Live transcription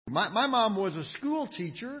My mom was a school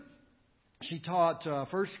teacher. She taught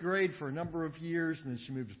first grade for a number of years, and then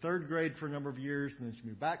she moved to third grade for a number of years, and then she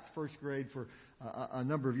moved back to first grade for a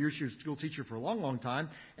number of years. She was a school teacher for a long, long time.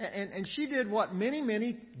 And she did what many,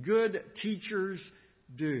 many good teachers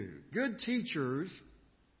do. Good teachers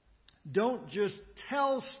don't just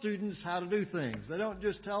tell students how to do things. They don't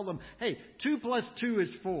just tell them, hey, 2 + 2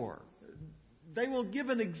 is 4. They will give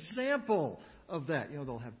an example of that.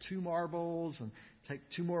 They'll have 2 marbles and take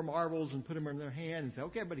 2 more marbles and put them in their hand and say,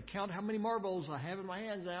 okay, everybody count how many marbles I have in my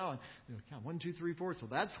hands now. And count 1, 2, 3, 4. So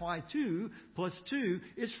that's why 2 + 2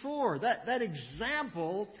 is 4. That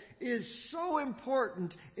example is so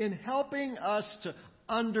important in helping us to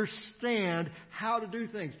understand how to do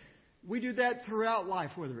things. We do that throughout life,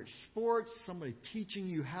 whether it's sports, somebody teaching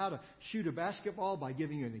you how to shoot a basketball by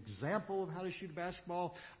giving you an example of how to shoot a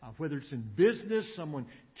basketball, whether it's in business, someone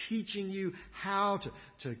teaching you how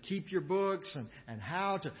to keep your books and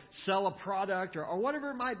how to sell a product or whatever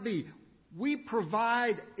it might be. We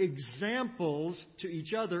provide examples to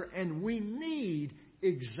each other, and we need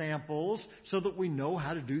examples so that we know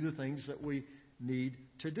how to do the things that we need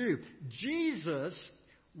to do. Jesus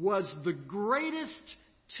was the greatest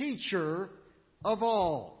teacher of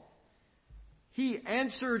all. He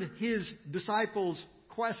answered his disciples'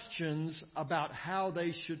 questions about how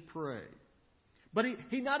they should pray. But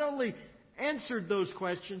he not only answered those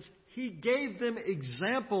questions, he gave them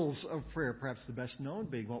examples of prayer, perhaps the best known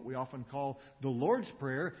being what we often call the Lord's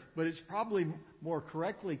Prayer, but it's probably more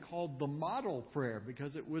correctly called the model prayer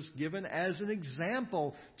because it was given as an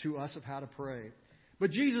example to us of how to pray. But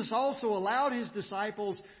Jesus also allowed his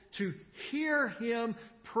disciples to hear him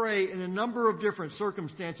pray in a number of different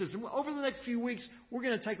circumstances. And over the next few weeks, we're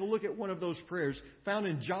going to take a look at one of those prayers found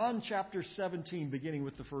in John chapter 17, beginning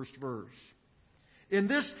with the first verse. In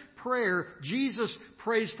this prayer, Jesus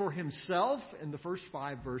prays for himself in the first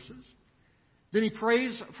 5 verses. Then he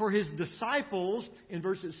prays for his disciples in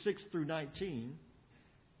verses 6 through 19.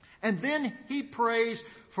 And then he prays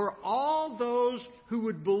for all those who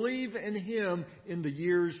would believe in him in the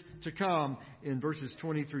years to come in verses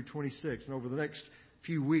 20 through 26. And over the next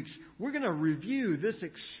few weeks, we're going to review this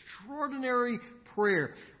extraordinary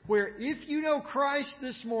prayer where if you know Christ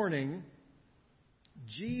this morning,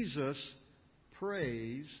 Jesus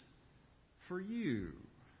prays for you.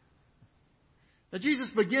 Now,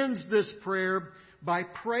 Jesus begins this prayer by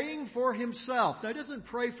praying for himself. Now, he doesn't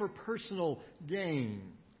pray for personal gain.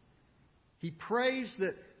 He prays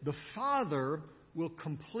that the Father will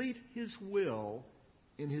complete his will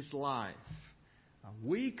in his life.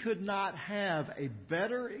 We could not have a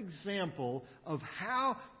better example of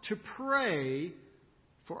how to pray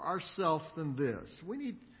for ourselves than this. We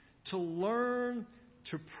need to learn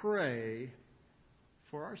to pray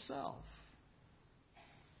for ourselves.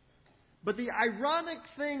 But the ironic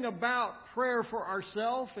thing about prayer for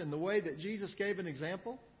ourselves and the way that Jesus gave an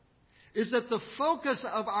example is that the focus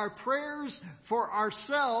of our prayers for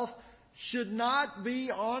ourselves should not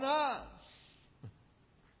be on us.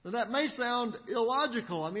 Now, that may sound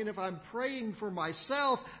illogical. I mean, if I'm praying for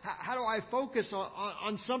myself, how do I focus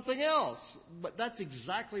on something else? But that's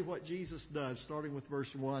exactly what Jesus does, starting with verse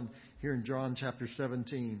 1 here in John chapter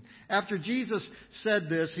 17. After Jesus said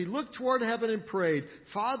this, he looked toward heaven and prayed,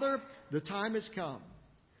 Father, the time has come.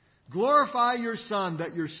 Glorify your Son,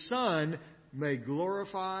 that your Son may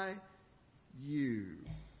glorify you.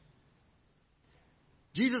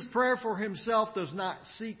 Jesus' prayer for himself does not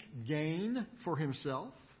seek gain for himself.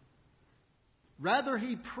 Rather,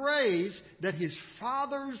 he prays that his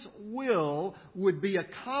Father's will would be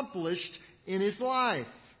accomplished in his life.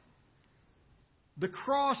 The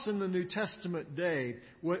cross in the New Testament day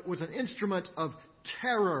was an instrument of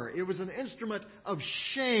terror. It was an instrument of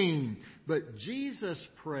shame. But Jesus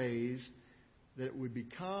prays that it would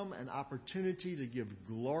become an opportunity to give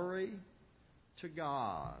glory to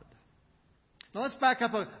God. Now let's back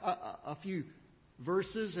up a few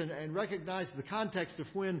verses and recognize the context of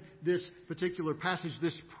when this particular passage,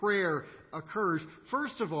 this prayer, occurs.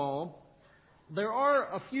 First of all, there are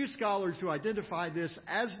a few scholars who identify this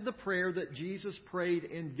as the prayer that Jesus prayed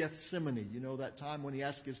in Gethsemane. You know, that time when he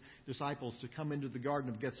asked his disciples to come into the Garden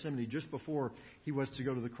of Gethsemane just before he was to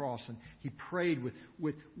go to the cross. And he prayed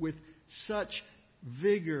with such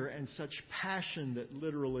vigor and such passion that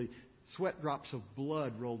literally sweat drops of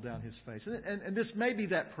blood rolled down his face. And this may be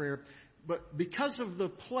that prayer, but because of the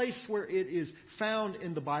place where it is found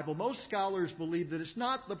in the Bible, most scholars believe that it's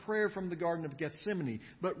not the prayer from the Garden of Gethsemane,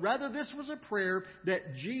 but rather this was a prayer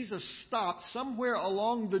that Jesus stopped somewhere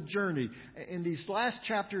along the journey. In these last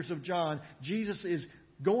chapters of John, Jesus is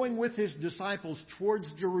going with his disciples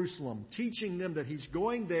towards Jerusalem, teaching them that he's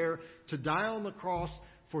going there to die on the cross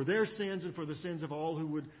for their sins and for the sins of all who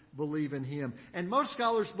would believe in Him. And most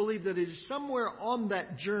scholars believe that it is somewhere on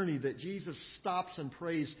that journey that Jesus stops and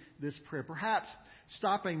prays this prayer. Perhaps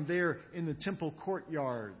stopping there in the temple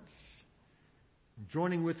courtyards,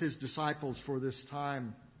 joining with His disciples for this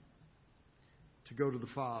time to go to the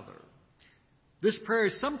Father. This prayer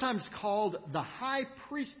is sometimes called the high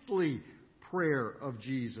priestly prayer of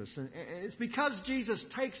Jesus. And it's because Jesus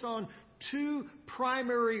takes on two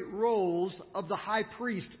primary roles of the high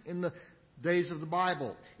priest in the days of the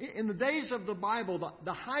Bible. In the days of the Bible,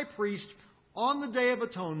 the high priest on the Day of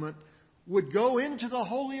Atonement would go into the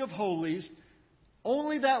Holy of Holies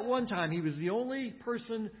only that one time. He was the only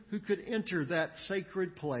person who could enter that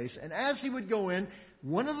sacred place. And as he would go in,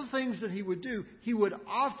 one of the things that he would do, he would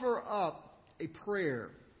offer up a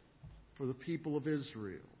prayer for the people of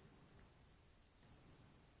Israel.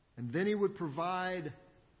 And then he would provide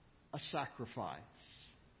a sacrifice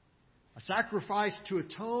to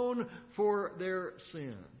atone for their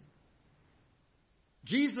sin.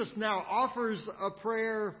 Jesus now offers a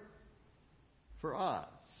prayer for us.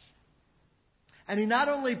 And He not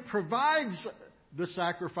only provides the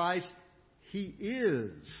sacrifice, He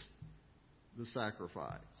is the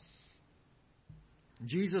sacrifice.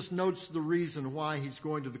 Jesus notes the reason why He's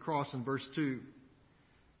going to the cross in verse 2.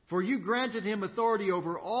 For you granted Him authority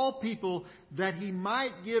over all people that He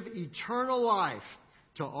might give eternal life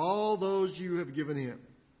to all those you have given Him.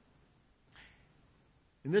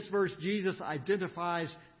 In this verse, Jesus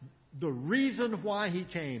identifies the reason why He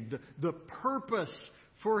came, the purpose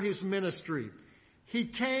for His ministry. He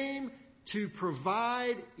came to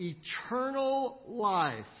provide eternal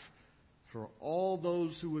life for all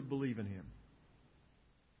those who would believe in Him.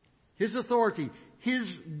 His authority, His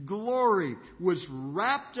glory was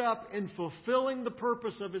wrapped up in fulfilling the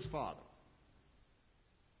purpose of His Father.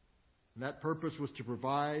 And that purpose was to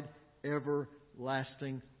provide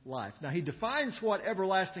everlasting life. Now, He defines what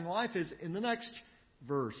everlasting life is in the next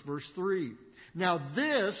verse, verse 3. Now,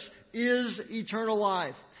 this is eternal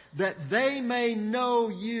life, that they may know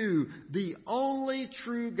You, the only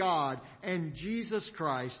true God, and Jesus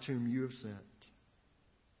Christ, whom You have sent.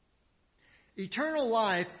 Eternal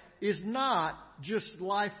life is not just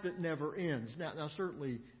life that never ends. Now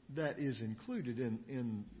certainly that is included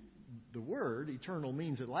in the word. Eternal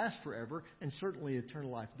means it lasts forever, and certainly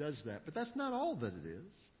eternal life does that. But that's not all that it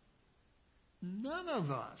is. None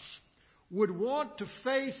of us would want to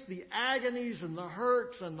face the agonies and the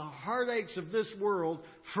hurts and the heartaches of this world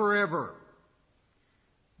forever.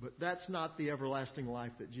 But that's not the everlasting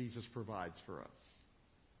life that Jesus provides for us.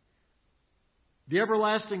 The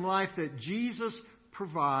everlasting life that Jesus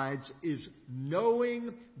provides is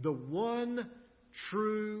knowing the one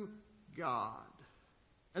true God.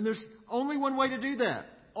 And there's only one way to do that.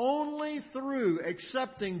 Only through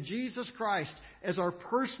accepting Jesus Christ as our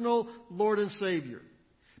personal Lord and Savior.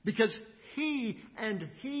 Because He and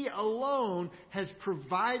He alone has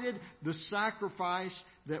provided the sacrifice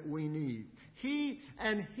that we need. He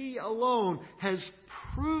and He alone has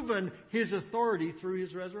proven His authority through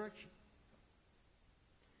His resurrection.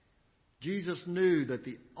 Jesus knew that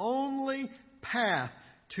the only path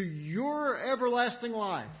to your everlasting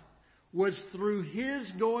life was through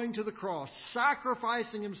His going to the cross,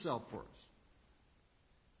 sacrificing Himself for us.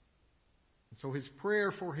 And so His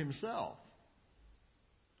prayer for Himself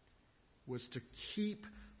was to keep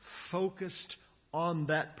focused on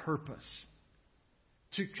that purpose,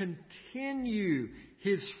 to continue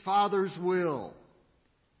His Father's will,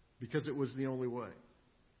 because it was the only way.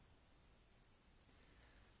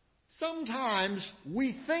 Sometimes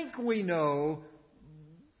we think we know,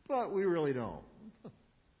 but we really don't.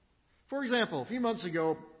 For example, a few months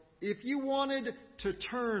ago, if you wanted to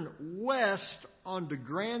turn west onto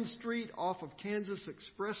Grand Street off of Kansas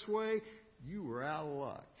Expressway, you were out of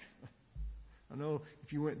luck. I know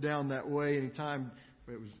if you went down that way anytime,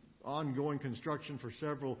 it was ongoing construction for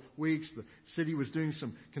several weeks. The city was doing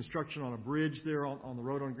some construction on a bridge there on the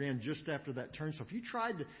road on Grand just after that turn. So if you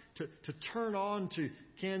tried to turn on to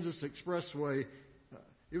Kansas Expressway,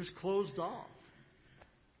 it was closed off.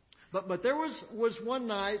 But there was one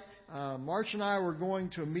night, March and I were going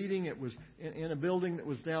to a meeting. It was in a building that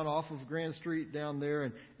was down off of Grand Street down there.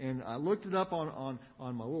 And I looked it up on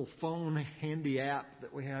my little phone handy app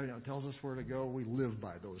that we have. It tells us where to go. We live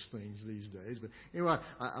by those things these days. But anyway,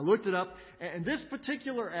 I looked it up. And this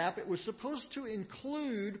particular app, it was supposed to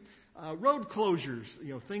include road closures,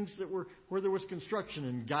 things that were where there was construction,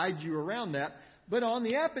 and guide you around that. But on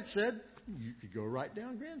the app it said you could go right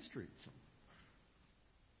down Grand Street. So,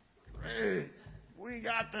 great. We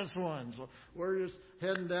got this one. So we're just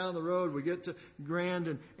heading down the road. We get to Grand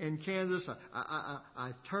and Kansas.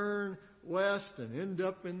 I turn west and end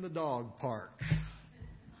up in the dog park.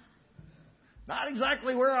 Not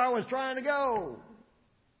exactly where I was trying to go.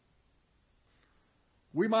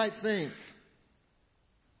 We might think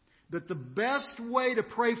that the best way to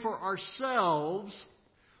pray for ourselves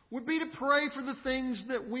would be to pray for the things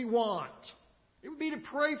that we want. It would be to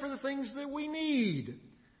pray for the things that we need.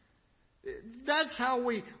 That's how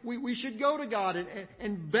we should go to God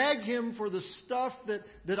and beg Him for the stuff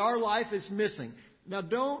that our life is missing. Now,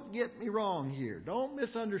 don't get me wrong here. Don't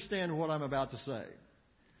misunderstand what I'm about to say.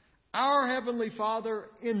 Our Heavenly Father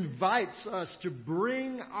invites us to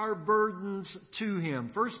bring our burdens to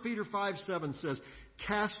Him. 1 Peter 5:7 says,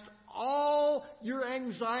 "Cast all your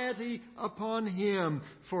anxiety upon Him,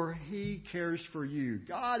 for He cares for you."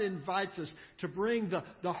 God invites us to bring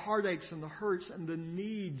the heartaches and the hurts and the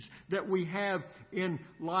needs that we have in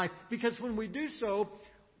life. Because when we do so,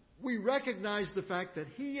 we recognize the fact that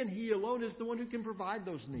He and He alone is the one who can provide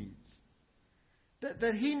those needs.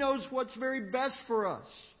 That He knows what's very best for us.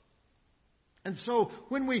 And so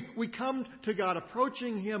when we come to God,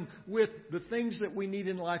 approaching Him with the things that we need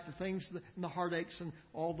in life, the things and the heartaches and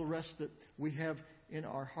all the rest that we have in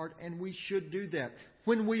our heart, and we should do that.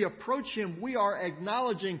 When we approach Him, we are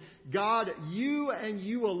acknowledging, God, You and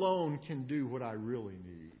You alone can do what I really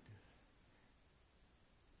need.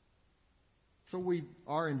 So we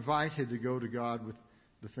are invited to go to God with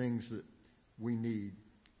the things that we need.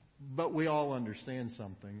 But we all understand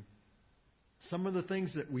something. Some of the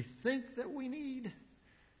things that we think that we need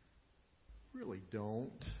really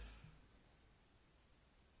don't.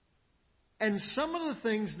 And some of the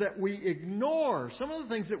things that we ignore, some of the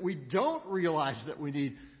things that we don't realize that we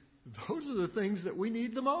need, those are the things that we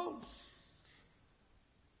need the most.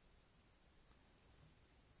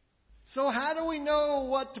 So how do we know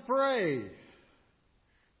what to pray?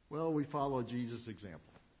 Well, we follow Jesus' example.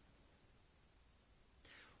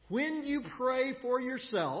 When you pray for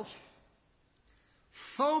yourself,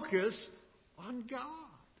 focus on God.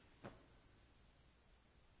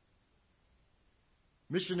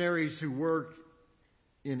 Missionaries who work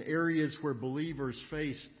in areas where believers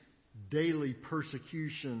face daily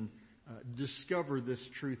persecution discover this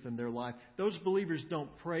truth in their life. Those believers don't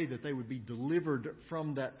pray that they would be delivered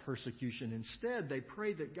from that persecution. Instead, they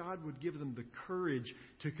pray that God would give them the courage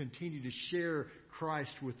to continue to share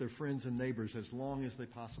Christ with their friends and neighbors as long as they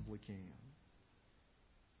possibly can.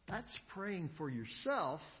 That's praying for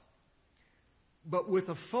yourself, but with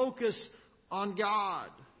a focus on God.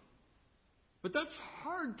 But that's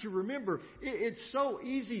hard to remember. It's so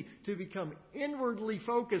easy to become inwardly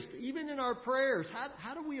focused, even in our prayers.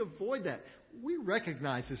 How do we avoid that? We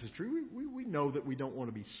recognize this is true. We know that we don't want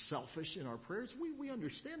to be selfish in our prayers. We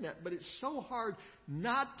understand that, but it's so hard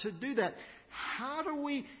not to do that. How do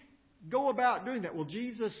we go about doing that? Well,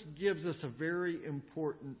 Jesus gives us a very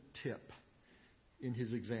important tip in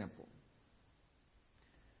His example.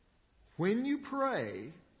 When you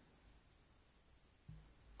pray,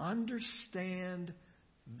 understand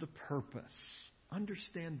the purpose.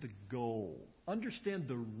 Understand the goal. Understand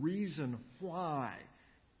the reason why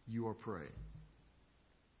you are praying.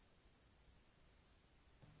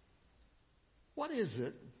 What is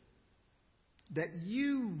it that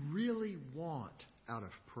you really want out of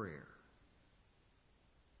prayer?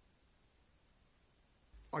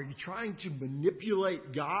 Are you trying to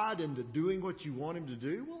manipulate God into doing what you want Him to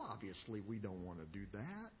do? Well, obviously we don't want to do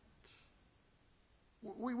that.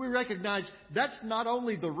 We recognize that's not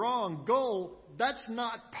only the wrong goal, that's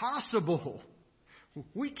not possible.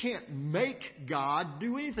 We can't make God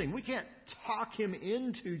do anything. We can't talk Him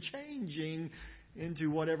into changing into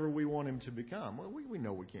whatever we want Him to become. Well, we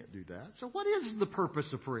know we can't do that. So what is the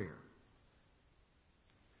purpose of prayer?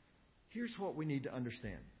 Here's what we need to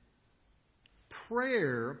understand.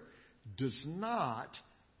 Prayer does not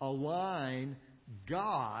align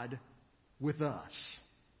God with us.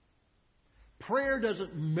 Prayer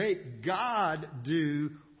doesn't make God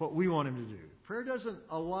do what we want Him to do. Prayer doesn't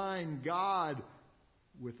align God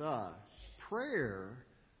with us. Prayer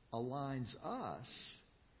aligns us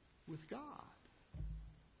with God.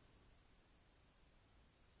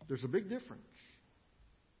 There's a big difference.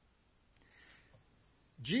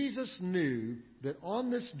 Jesus knew that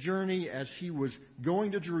on this journey as He was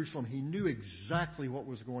going to Jerusalem, He knew exactly what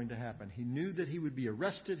was going to happen. He knew that He would be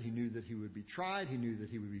arrested. He knew that He would be tried. He knew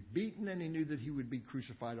that He would be beaten. And He knew that He would be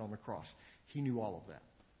crucified on the cross. He knew all of that.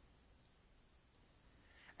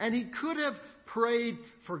 And He could have prayed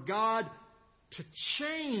for God to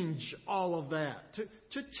change all of that,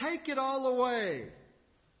 to take it all away.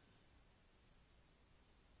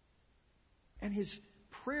 And His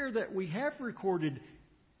prayer that we have recorded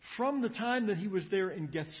from the time that He was there in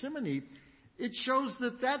Gethsemane it shows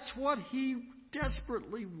that that's what he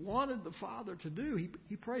desperately wanted the Father to do.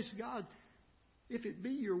 He prays to God, if it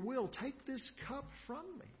be your will, take this cup from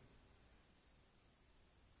me.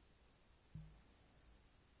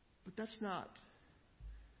 But that's not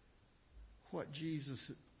what Jesus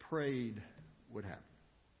prayed would happen.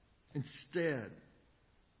 Instead,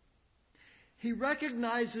 he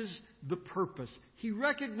recognizes the purpose. He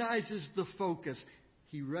recognizes the focus.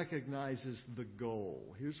 He recognizes the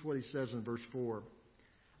goal. Here's what he says in verse 4.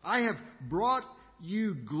 I have brought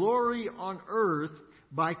you glory on earth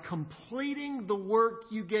by completing the work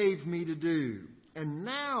you gave me to do. And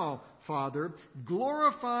now, Father,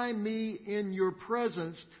 glorify me in your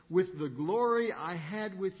presence with the glory I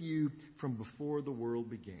had with you from before the world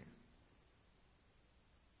began.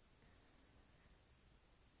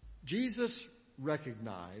 Jesus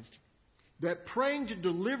recognized that praying to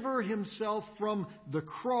deliver himself from the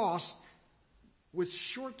cross was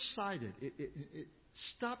short-sighted. It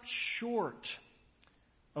stopped short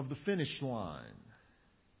of the finish line.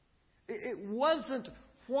 It wasn't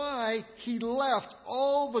why he left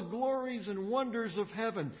all the glories and wonders of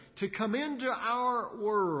heaven to come into our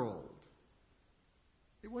world.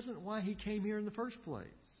 It wasn't why he came here in the first place.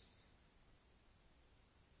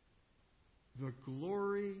 The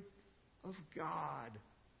glory of God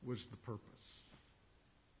was the purpose.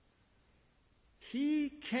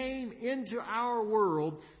 He came into our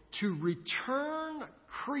world to return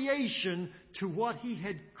creation to what he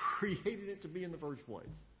had created it to be in the first place.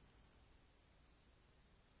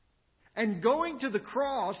 And going to the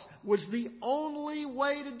cross was the only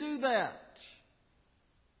way to do that.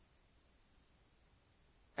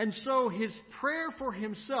 And so his prayer for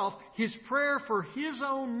himself, his prayer for his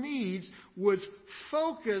own needs, was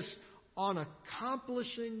focused on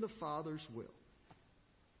accomplishing the Father's will.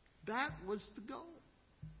 That was the goal.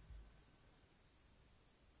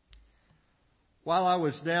 While I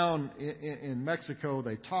was down in Mexico,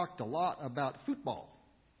 they talked a lot about football.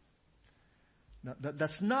 Now,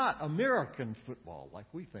 that's not American football like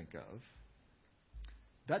we think of.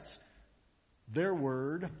 That's their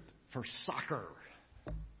word for soccer.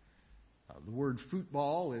 The word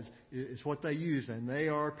football is what they use, and they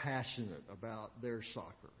are passionate about their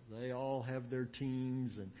soccer. They all have their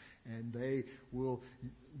teams, and they will,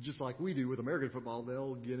 just like we do with American football,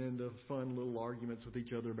 they'll get into fun little arguments with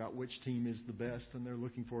each other about which team is the best, and they're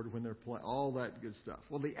looking forward to when they're playing, all that good stuff.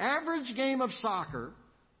 Well, the average game of soccer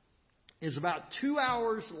is about 2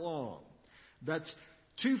 hours long. That's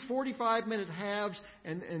 2 45-minute halves,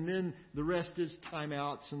 and then the rest is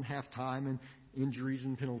timeouts and halftime and injuries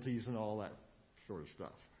and penalties and all that sort of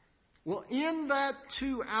stuff. Well, in that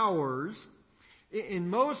 2 hours, in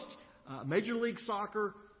most Major League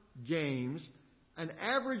Soccer games, an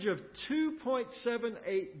average of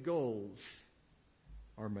 2.78 goals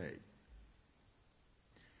are made.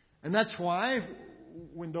 And that's why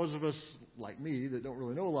when those of us like me that don't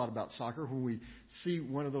really know a lot about soccer, when we see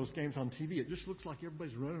one of those games on TV, it just looks like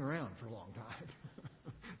everybody's running around for a long time.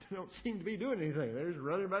 They don't seem to be doing anything. They're just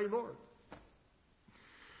running back and forth.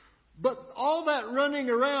 But all that running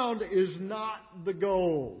around is not the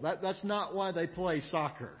goal. That's not why they play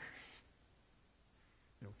soccer.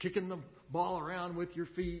 You know, kicking the ball around with your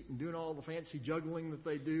feet and doing all the fancy juggling that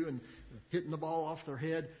they do and hitting the ball off their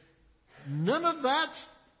head. None of that's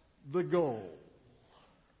the goal.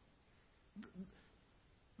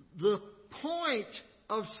 The point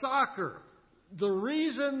of soccer, the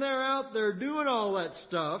reason they're out there doing all that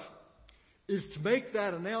stuff, is to make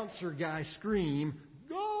that announcer guy scream,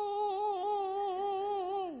 "Goal!"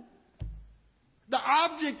 The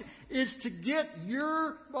object is to get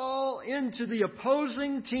your ball into the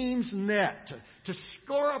opposing team's net, to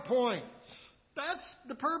score a point. That's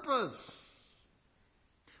the purpose.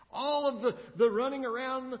 All of the running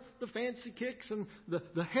around, the fancy kicks and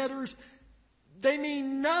the headers, they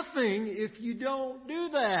mean nothing if you don't do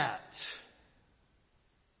that.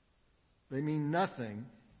 They mean nothing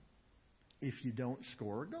if you don't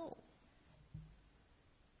score a goal.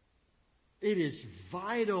 It is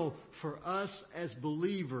vital for us as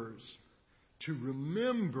believers to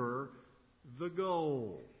remember the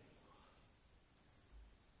goal.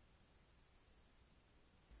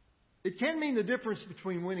 It can mean the difference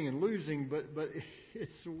between winning and losing, but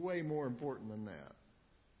it's way more important than that.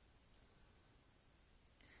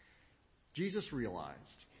 Jesus realized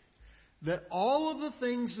that all of the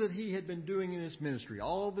things that he had been doing in his ministry,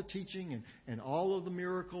 all of the teaching and all of the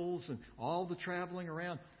miracles and all the traveling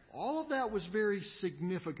around, all of that was very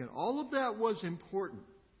significant. All of that was important.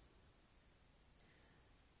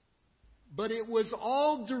 But it was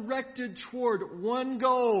all directed toward one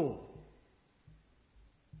goal.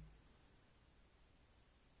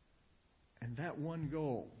 And And that one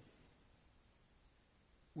goal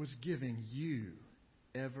was giving you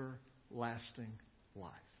everlasting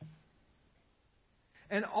life.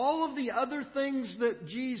 And all of the other things that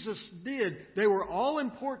Jesus did, they were all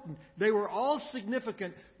important, they were all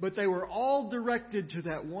significant, but they were all directed to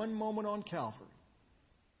that one moment on Calvary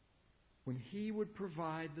when He would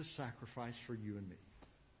provide the sacrifice for you and me.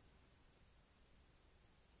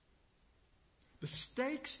 The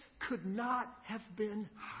stakes could not have been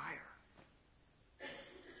higher.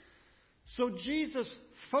 So Jesus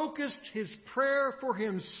focused His prayer for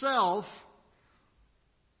Himself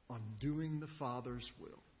on doing the Father's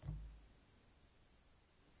will.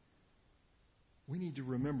 We need to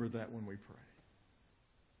remember that when we pray.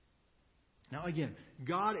 Now again,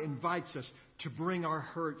 God invites us to bring our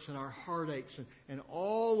hurts and our heartaches and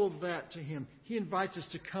all of that to Him. He invites us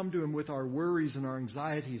to come to Him with our worries and our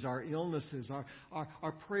anxieties, our illnesses,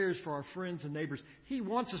 our prayers for our friends and neighbors. He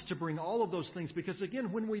wants us to bring all of those things because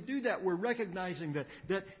again, when we do that, we're recognizing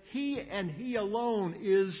that He and He alone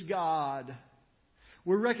is God.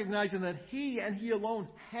 We're recognizing that He and He alone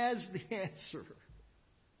has the answer.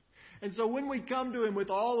 And so when we come to Him with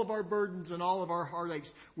all of our burdens and all of our heartaches,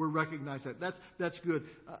 we recognize that. That's good.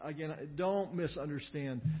 Again, don't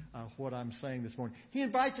misunderstand what I'm saying this morning. He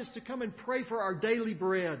invites us to come and pray for our daily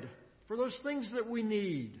bread, for those things that we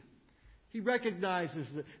need. He recognizes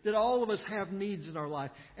that all of us have needs in our life.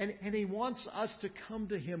 And He wants us to come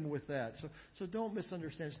to Him with that. So don't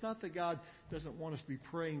misunderstand. It's not that God doesn't want us to be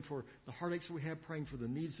praying for the heartaches we have, praying for the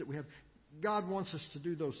needs that we have. God wants us to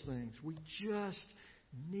do those things. We just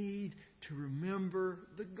need to remember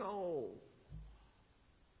the goal.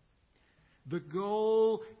 The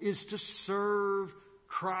goal is to serve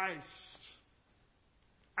Christ.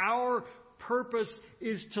 Our purpose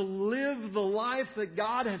is to live the life that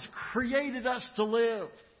God has created us to live.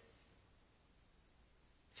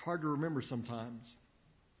 It's hard to remember sometimes,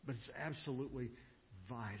 but it's absolutely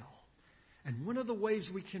vital. And one of the ways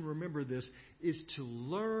we can remember this is to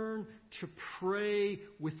learn to pray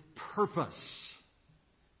with purpose.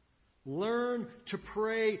 Learn to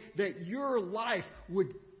pray that your life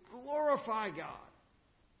would glorify God.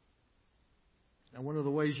 Now, one of the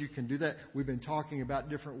ways you can do that, we've been talking about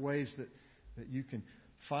different ways that you can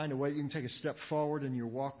find a way, you can take a step forward in your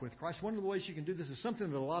walk with Christ. One of the ways you can do this is something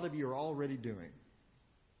that a lot of you are already doing.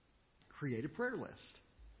 Create a prayer list.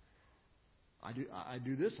 I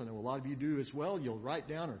do this. I know a lot of you do as well. You'll write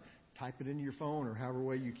down or type it into your phone or however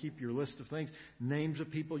way you keep your list of things. Names of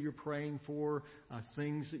people you're praying for,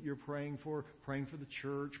 things that you're praying for the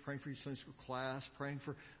church, praying for your Sunday school class, praying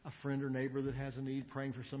for a friend or neighbor that has a need,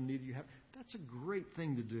 praying for some need you have. That's a great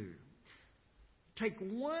thing to do. Take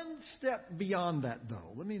one step beyond that,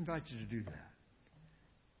 though. Let me invite you to do that.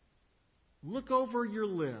 Look over your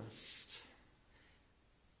list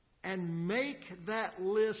and make that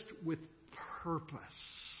list with purpose.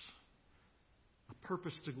 A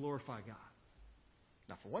purpose to glorify God.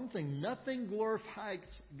 Now, for one thing, nothing glorifies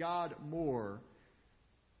God more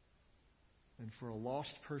than for a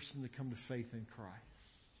lost person to come to faith in Christ.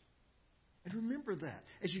 And remember that.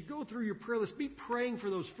 As you go through your prayer list, be praying for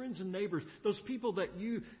those friends and neighbors, those people that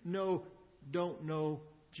you know don't know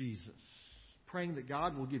Jesus. Praying that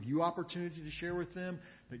God will give you opportunity to share with them,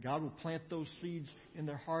 that God will plant those seeds in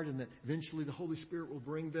their heart, and that eventually the Holy Spirit will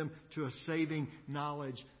bring them to a saving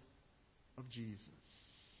knowledge of Jesus.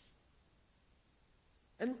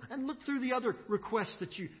 And look through the other requests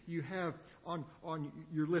that you have on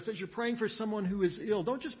your list. As you're praying for someone who is ill,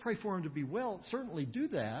 don't just pray for them to be well. Certainly do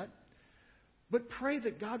that. But pray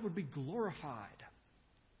that God would be glorified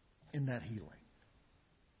in that healing.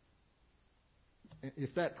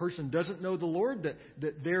 If that person doesn't know the Lord,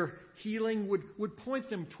 that their healing would point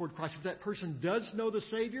them toward Christ. If that person does know the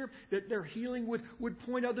Savior, that their healing would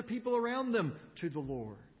point other people around them to the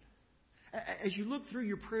Lord. As you look through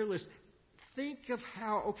your prayer list, think of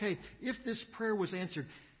how, if this prayer was answered,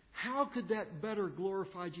 how could that better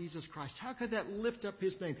glorify Jesus Christ? How could that lift up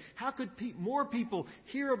His name? How could more people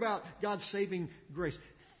hear about God's saving grace?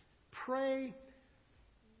 Pray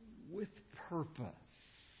with purpose.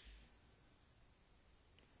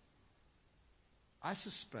 I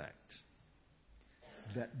suspect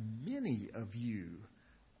that many of you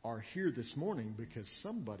are here this morning because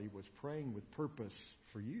somebody was praying with purpose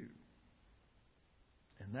for you.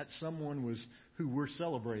 And that someone was who we're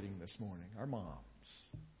celebrating this morning, our moms.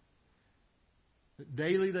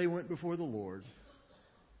 Daily they went before the Lord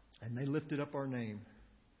and they lifted up our name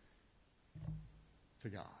to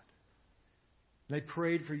God. They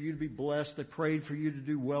prayed for you to be blessed. They prayed for you to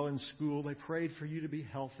do well in school. They prayed for you to be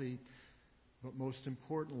healthy. But most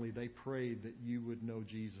importantly, they prayed that you would know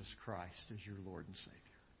Jesus Christ as your Lord and Savior.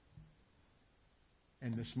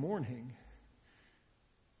 And this morning,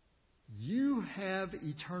 you have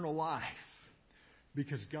eternal life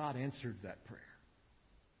because God answered that prayer.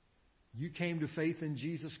 You came to faith in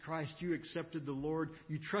Jesus Christ. You accepted the Lord.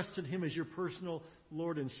 You trusted Him as your personal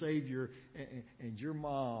Lord and Savior. And your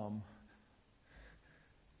mom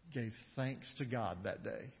gave thanks to God that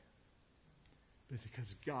day.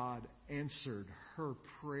 Because God answered her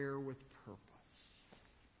prayer with purpose.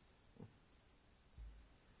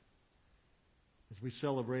 As we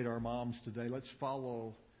celebrate our moms today, let's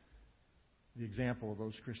follow the example of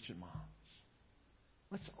those Christian moms.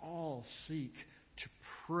 Let's all seek to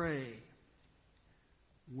pray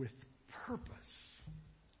with purpose.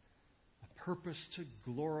 A purpose to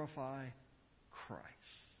glorify Christ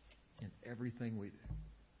in everything we do.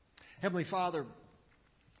 Heavenly Father,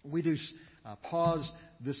 we do pause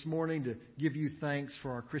this morning to give you thanks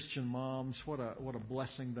for our Christian moms. What a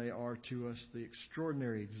blessing they are to us, the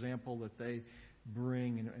extraordinary example that they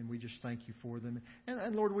bring, and we just thank you for them.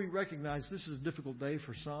 And Lord, we recognize this is a difficult day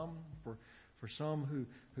for some, for some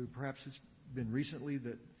who perhaps it's been recently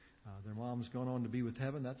that their mom's gone on to be with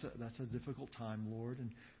heaven. That's a difficult time, Lord. And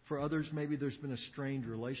for others, maybe there's been a strained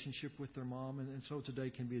relationship with their mom, and so today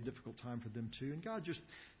can be a difficult time for them too. And God, just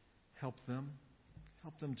help them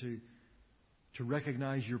to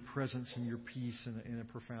recognize your presence and your peace in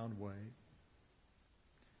a profound way.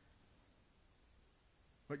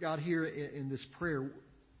 But God, here in this prayer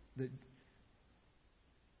that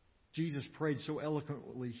Jesus prayed so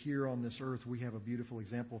eloquently here on this earth, we have a beautiful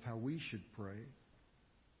example of how we should pray.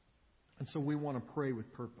 And so we want to pray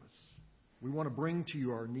with purpose. We want to bring to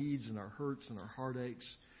you our needs and our hurts and our heartaches,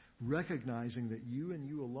 recognizing that you and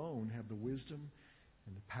you alone have the wisdom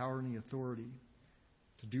and the power and the authority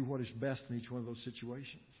to do what is best in each one of those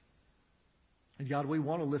situations. And God, we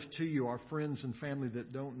want to lift to you our friends and family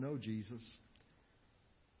that don't know Jesus.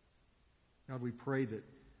 God, we pray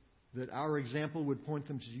that our example would point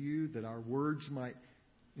them to you, that our words might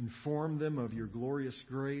inform them of your glorious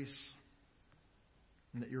grace,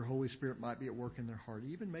 and that your Holy Spirit might be at work in their heart,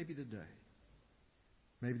 even maybe today.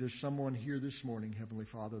 Maybe there's someone here this morning, Heavenly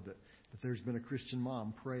Father, that there's been a Christian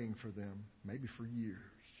mom praying for them, maybe for years,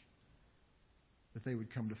 that they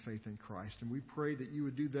would come to faith in Christ. And we pray that you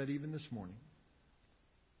would do that even this morning.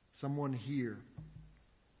 Someone here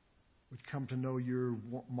would come to know your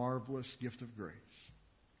marvelous gift of grace.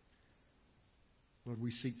 Lord,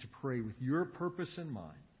 we seek to pray with your purpose in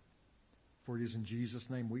mind. For it is in Jesus'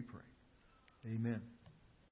 name we pray. Amen.